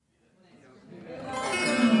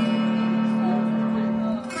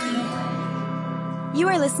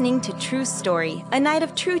are listening to True Story, a night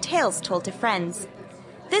of true tales told to friends.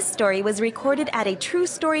 This story was recorded at a True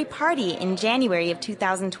Story party in January of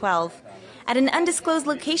 2012 at an undisclosed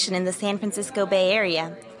location in the San Francisco Bay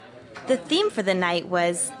Area. The theme for the night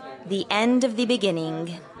was The End of the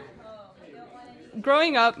Beginning.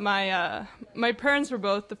 Growing up, my parents were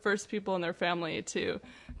both the first people in their family to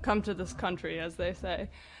come to this country, as they say.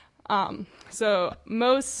 So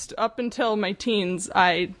most, up until my teens,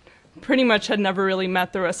 I pretty much had never really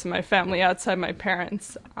met the rest of my family outside my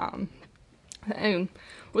parents, and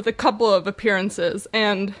with a couple of appearances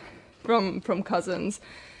and from cousins.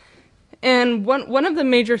 And one of the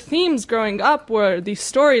major themes growing up were these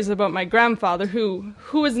stories about my grandfather, who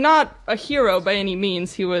was not a hero by any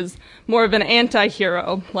means. He was more of an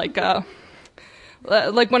anti-hero, like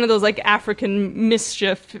one of those like African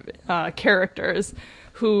mischief characters,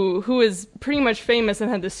 who is pretty much famous and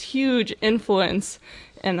had this huge influence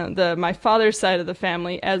in my father's side of the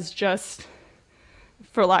family as just,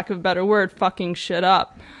 for lack of a better word, fucking shit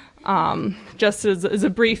up. Just as a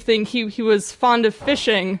brief thing, he was fond of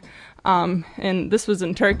fishing, and this was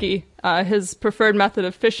in Turkey. His preferred method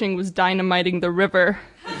of fishing was dynamiting the river.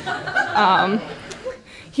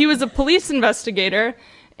 He was a police investigator,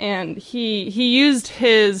 and he used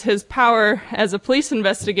his power as a police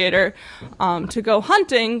investigator to go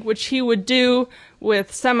hunting, which he would do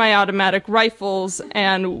with semi-automatic rifles,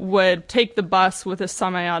 and would take the bus with a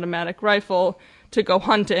semi-automatic rifle to go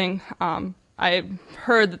hunting. I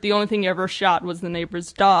heard that the only thing he ever shot was the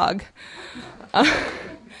neighbor's dog.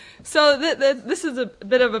 So this is a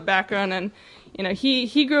bit of a background, and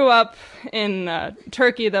he grew up in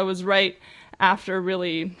Turkey. That was right after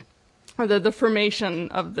really the formation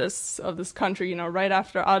of this country. Right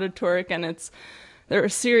after Ataturk, and there were a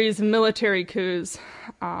series of military coups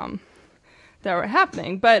that were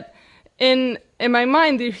happening. But in my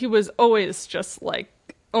mind, he was always just like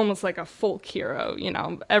almost like a folk hero.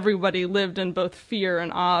 Everybody lived in both fear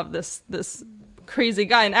and awe of this crazy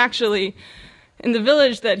guy. And actually, in the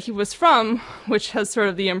village that he was from, which has sort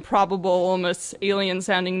of the improbable, almost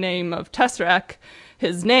alien-sounding name of Tesrek,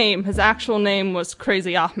 his actual name was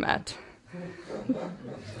Crazy Ahmet.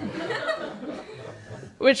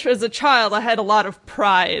 Which, as a child, I had a lot of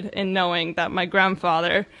pride in knowing that my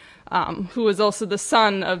grandfather, who was also the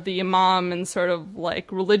son of the imam and sort of like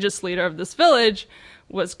religious leader of this village,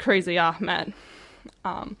 was Crazy Ahmet.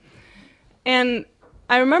 And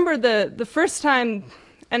I remember the first time,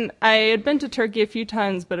 and I had been to Turkey a few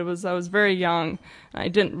times, but I was very young. I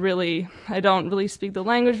don't really speak the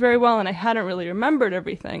language very well, and I hadn't really remembered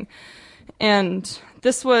everything. And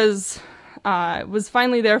this was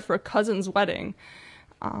finally there for a cousin's wedding.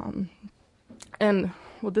 And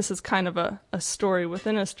well, this is kind of a story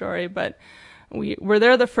within a story, but we were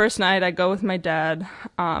there the first night. I go with my dad,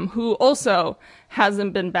 who also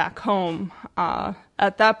hasn't been back home.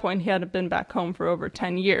 At that point, he hadn't been back home for over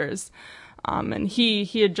 10 years. And he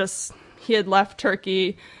had left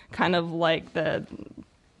Turkey, kind of like the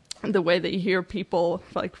way that you hear people,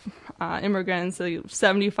 like immigrants,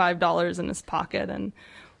 $75 in his pocket, and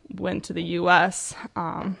went to the U.S.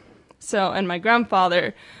 And my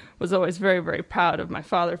grandfather was always very, very proud of my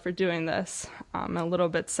father for doing this. I'm a little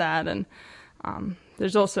bit sad, and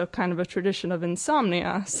there's also kind of a tradition of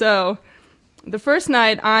insomnia. So the first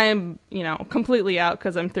night, I'm, completely out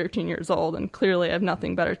because I'm 13 years old, and clearly I have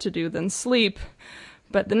nothing better to do than sleep.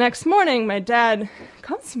 But the next morning, my dad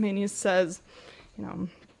comes to me and he says,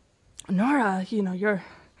 Nora, your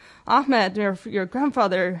Ahmet, your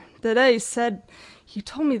grandfather today said, he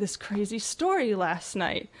told me this crazy story last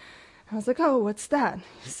night. I was like, oh, what's that?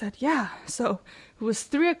 He said, yeah. So it was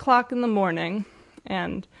 3:00 in the morning,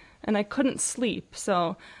 and I couldn't sleep.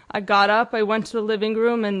 So I got up, I went to the living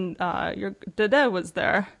room, and your dada was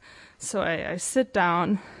there. So I sit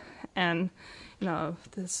down, and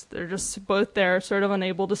they're just both there, sort of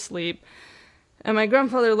unable to sleep. And my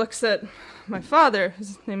grandfather looks at my father,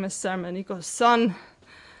 his name is Sam, and he goes, son,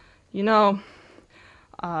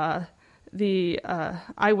 I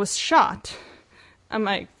was shot. And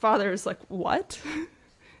my father is like, what?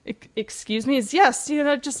 Excuse me? Yes,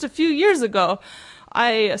 just a few years ago,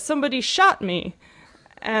 somebody shot me.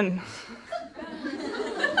 And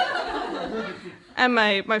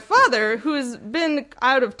my father, who has been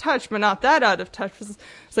out of touch, but not that out of touch, was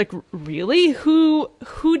like, really? Who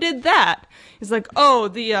did that? He's like, oh,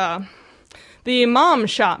 the imam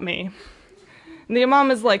shot me. And the imam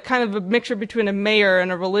is like kind of a mixture between a mayor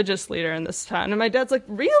and a religious leader in this town. And my dad's like,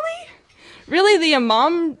 really? Really, the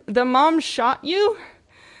imam shot you?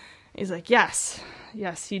 He's like, yes,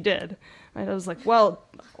 he did. And I was like, well,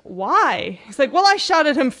 why? He's like, well, I shot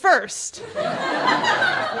at him first.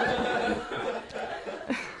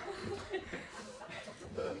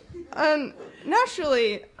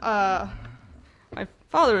 naturally, my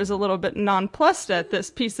father was a little bit nonplussed at this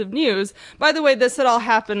piece of news. By the way, this had all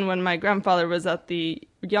happened when my grandfather was at the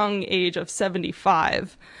young age of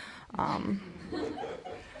 75.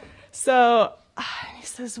 So he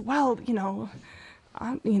says, well,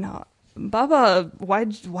 Baba,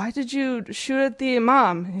 why did you shoot at the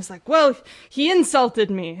imam? And he's like, well, he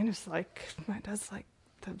insulted me. And it's like, my dad's like,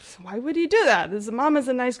 why would he do that? His imam is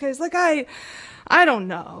a nice guy. He's like, I don't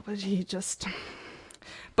know, but he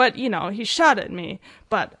shot at me.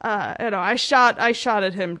 But I shot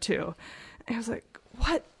at him too. And I was like,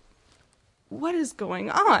 what is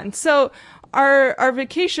going on? So our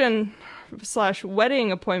vacation /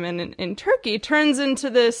 wedding appointment in Turkey turns into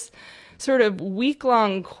this sort of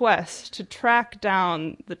week-long quest to track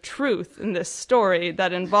down the truth in this story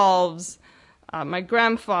that involves my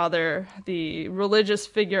grandfather, the religious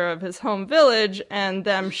figure of his home village, and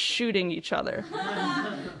them shooting each other.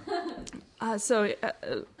 So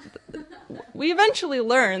we eventually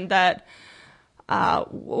learned that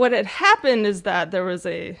what had happened is that there was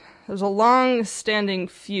a long-standing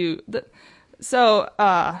feud. So,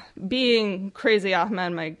 being crazy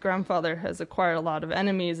Ahmed, my grandfather has acquired a lot of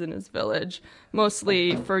enemies in his village,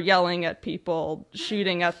 mostly for yelling at people,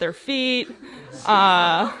 shooting at their feet.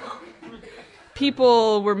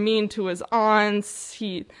 People were mean to his aunts.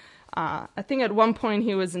 I think at one point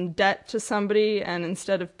he was in debt to somebody, and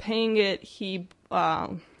instead of paying it, he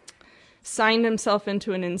signed himself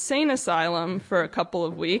into an insane asylum for a couple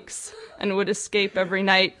of weeks and would escape every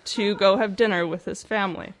night to go have dinner with his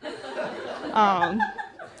family.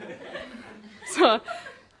 So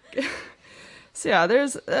yeah,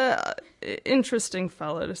 there's interesting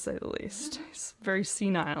fellow, to say the least. He's very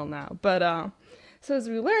senile now. But so as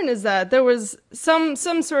we learn is that there was some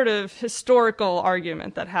sort of historical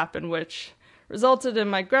argument that happened, which resulted in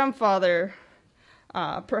my grandfather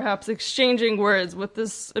perhaps exchanging words with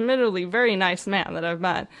this admittedly very nice man that I've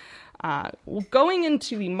met, going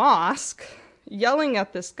into the mosque, yelling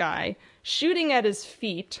at this guy, shooting at his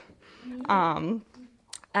feet. And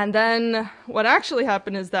then what actually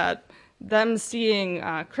happened is that them seeing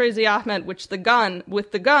Crazy Ahmet with the gun,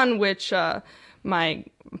 which my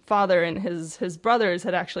father and his brothers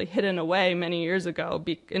had actually hidden away many years ago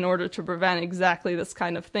in order to prevent exactly this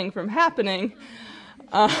kind of thing from happening.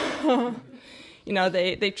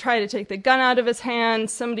 They try to take the gun out of his hand.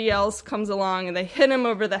 Somebody else comes along and they hit him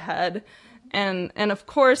over the head. And of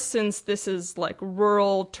course, since this is like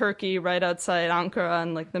rural Turkey right outside Ankara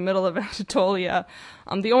and like the middle of Anatolia,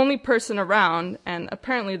 the only person around, and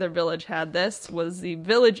apparently their village had this, was the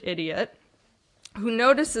village idiot who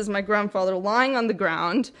notices my grandfather lying on the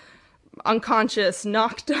ground, unconscious,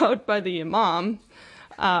 knocked out by the imam,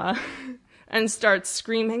 and starts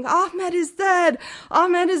screaming, Ahmed is dead!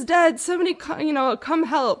 Ahmed is dead! Somebody, come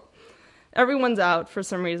help. Everyone's out for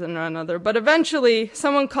some reason or another, but eventually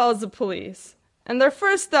someone calls the police. And their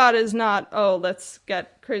first thought is not, oh, let's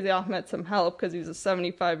get Crazy Ahmed some help because he's a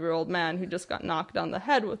 75-year-old man who just got knocked on the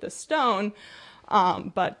head with a stone.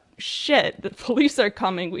 But shit, the police are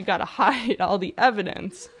coming. We gotta hide all the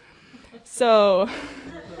evidence. So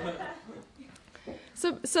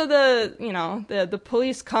the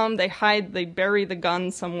police come, they hide, they bury the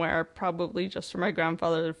gun somewhere, probably just for my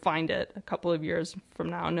grandfather to find it a couple of years from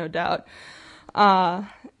now, no doubt.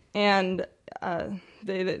 And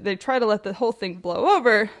they try to let the whole thing blow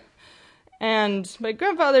over. And my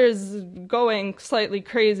grandfather is going slightly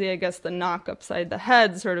crazy. I guess the knock upside the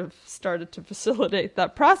head sort of started to facilitate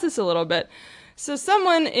that process a little bit. So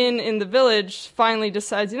someone in the village finally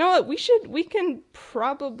decides, you know what, we can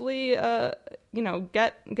probably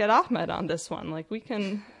get Ahmed on this one. Like we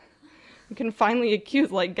can finally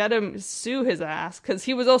get him, sue his ass, because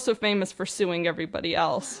he was also famous for suing everybody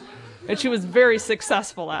else, which he was very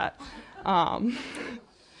successful at.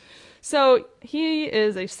 So he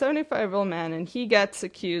is a 75-year-old man, and he gets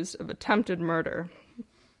accused of attempted murder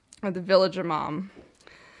of the village imam.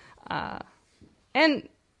 And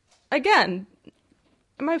again,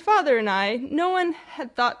 my father and I, no one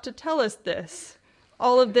had thought to tell us this.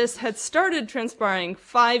 All of this had started transpiring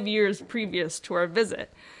 5 years previous to our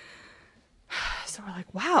visit. So we're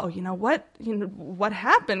like, wow, what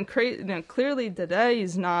happened? Clearly today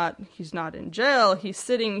he's not in jail. He's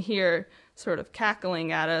sitting here sort of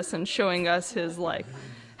cackling at us and showing us his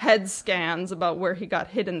head scans about where he got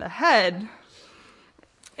hit in the head.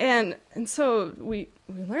 And so we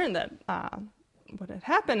learned that what had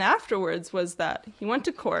happened afterwards was that he went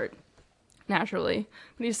to court, naturally.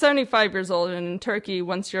 But he's 75 years old, and in Turkey,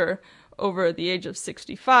 once you're over the age of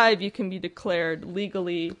 65, you can be declared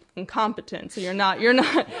legally incompetent. So you're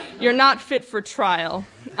not fit for trial.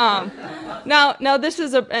 Now this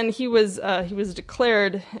is and he was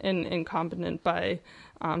declared incompetent by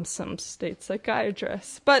some state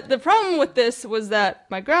psychiatrists. But the problem with this was that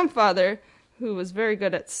my grandfather, who was very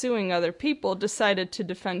good at suing other people, decided to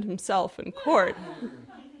defend himself in court.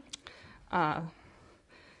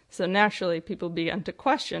 So naturally, people began to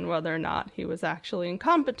question whether or not he was actually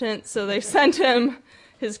incompetent. So they sent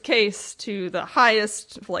his case to the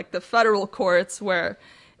highest, like the federal courts, where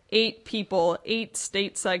 8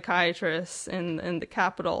 state psychiatrists in the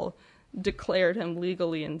capital declared him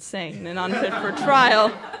legally insane and unfit for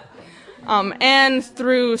trial. And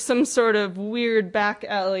through some sort of weird back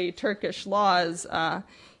alley Turkish laws,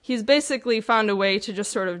 he's basically found a way to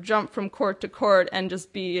just sort of jump from court to court and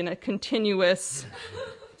just be in a continuous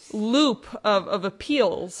loop of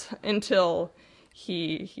appeals until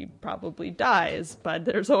he probably dies. But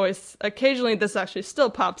there's always, occasionally this actually still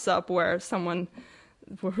pops up where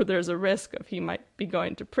there's a risk of he might be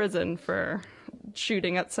going to prison for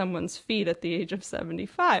shooting at someone's feet at the age of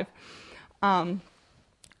 75.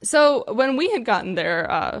 So when we had gotten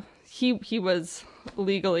there, he was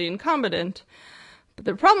legally incompetent. But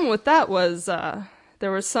the problem with that was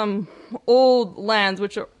there were some old lands,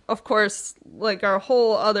 which are, of course, like our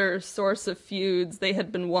whole other source of feuds. They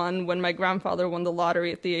had been won when my grandfather won the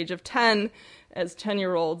lottery at the age of 10, as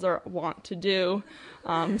 10-year-olds are wont to do.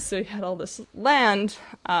 So he had all this land.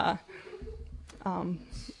 And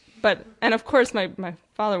of course, my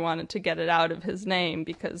father wanted to get it out of his name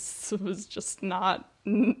because it was just had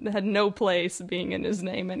no place being in his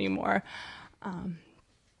name anymore.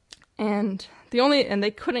 He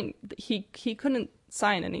couldn't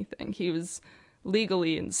sign anything. He was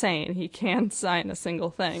legally insane. He can't sign a single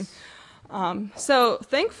thing. So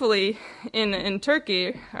thankfully, in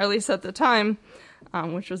Turkey, or at least at the time,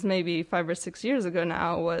 which was maybe 5 or 6 years ago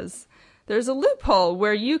now, there's a loophole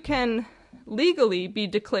where you can legally be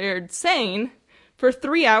declared sane for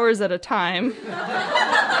 3 hours at a time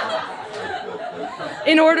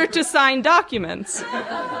in order to sign documents.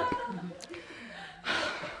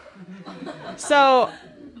 So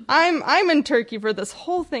I'm in Turkey for this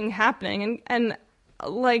whole thing happening, and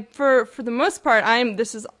like for the most part,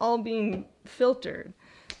 this is all being filtered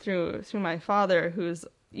through my father, who's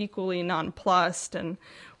equally nonplussed, and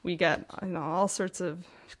we get all sorts of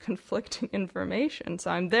conflicting information.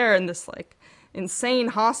 So I'm there in this like insane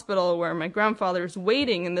hospital where my grandfather is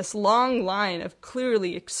waiting in this long line of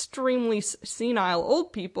clearly extremely senile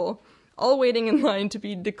old people, all waiting in line to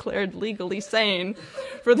be declared legally sane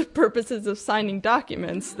for the purposes of signing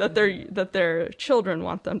documents that their children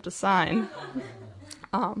want them to sign.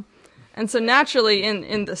 And so naturally,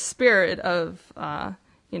 in the spirit of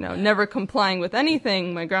never complying with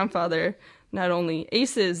anything, my grandfather not only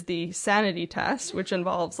aces the sanity test, which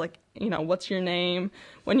involves what's your name,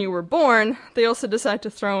 when you were born, they also decide to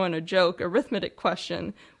throw in a joke arithmetic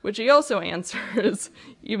question, which he also answers,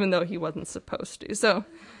 even though he wasn't supposed to.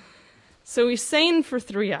 So he's sane for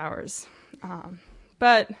 3 hours,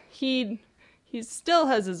 but he still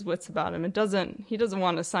has his wits about him. He doesn't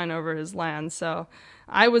want to sign over his land. So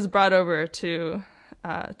I was brought over to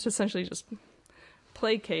essentially just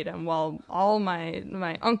placate him while all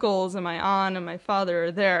my uncles and my aunt and my father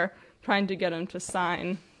are there trying to get him to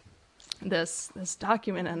sign this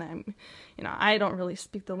document. And I don't really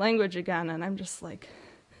speak the language again, and I'm just like,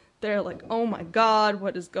 they're like, oh my God,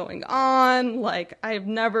 what is going on? Like, I've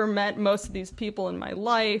never met most of these people in my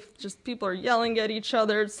life. Just people are yelling at each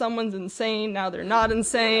other. Someone's insane. Now they're not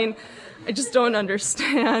insane. I just don't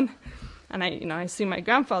understand. And I see my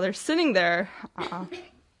grandfather sitting there,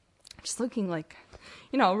 just looking like,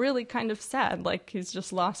 really kind of sad, like he's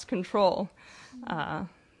just lost control. All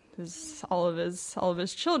of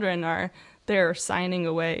his children are there signing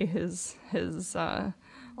away his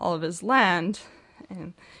all of his land,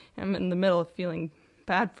 and I'm in the middle of feeling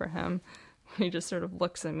bad for him. He just sort of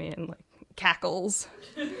looks at me and like cackles.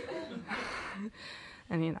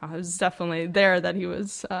 And it was definitely there that he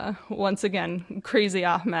was once again crazy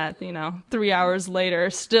Ahmet. 3 hours later,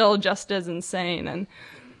 still just as insane. And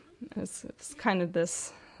it's kind of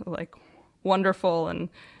this like wonderful and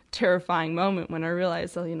terrifying moment when I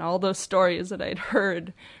realized that all those stories that I'd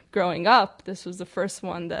heard growing up, this was the first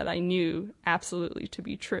one that I knew absolutely to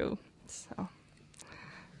be true. So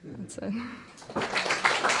that's it.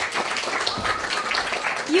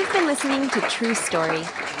 You've been listening to True Story.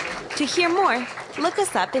 To hear more, look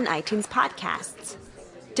us up in iTunes Podcasts.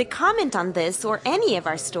 To comment on this or any of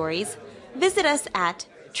our stories, visit us at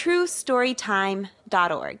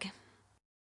truestorytime.org.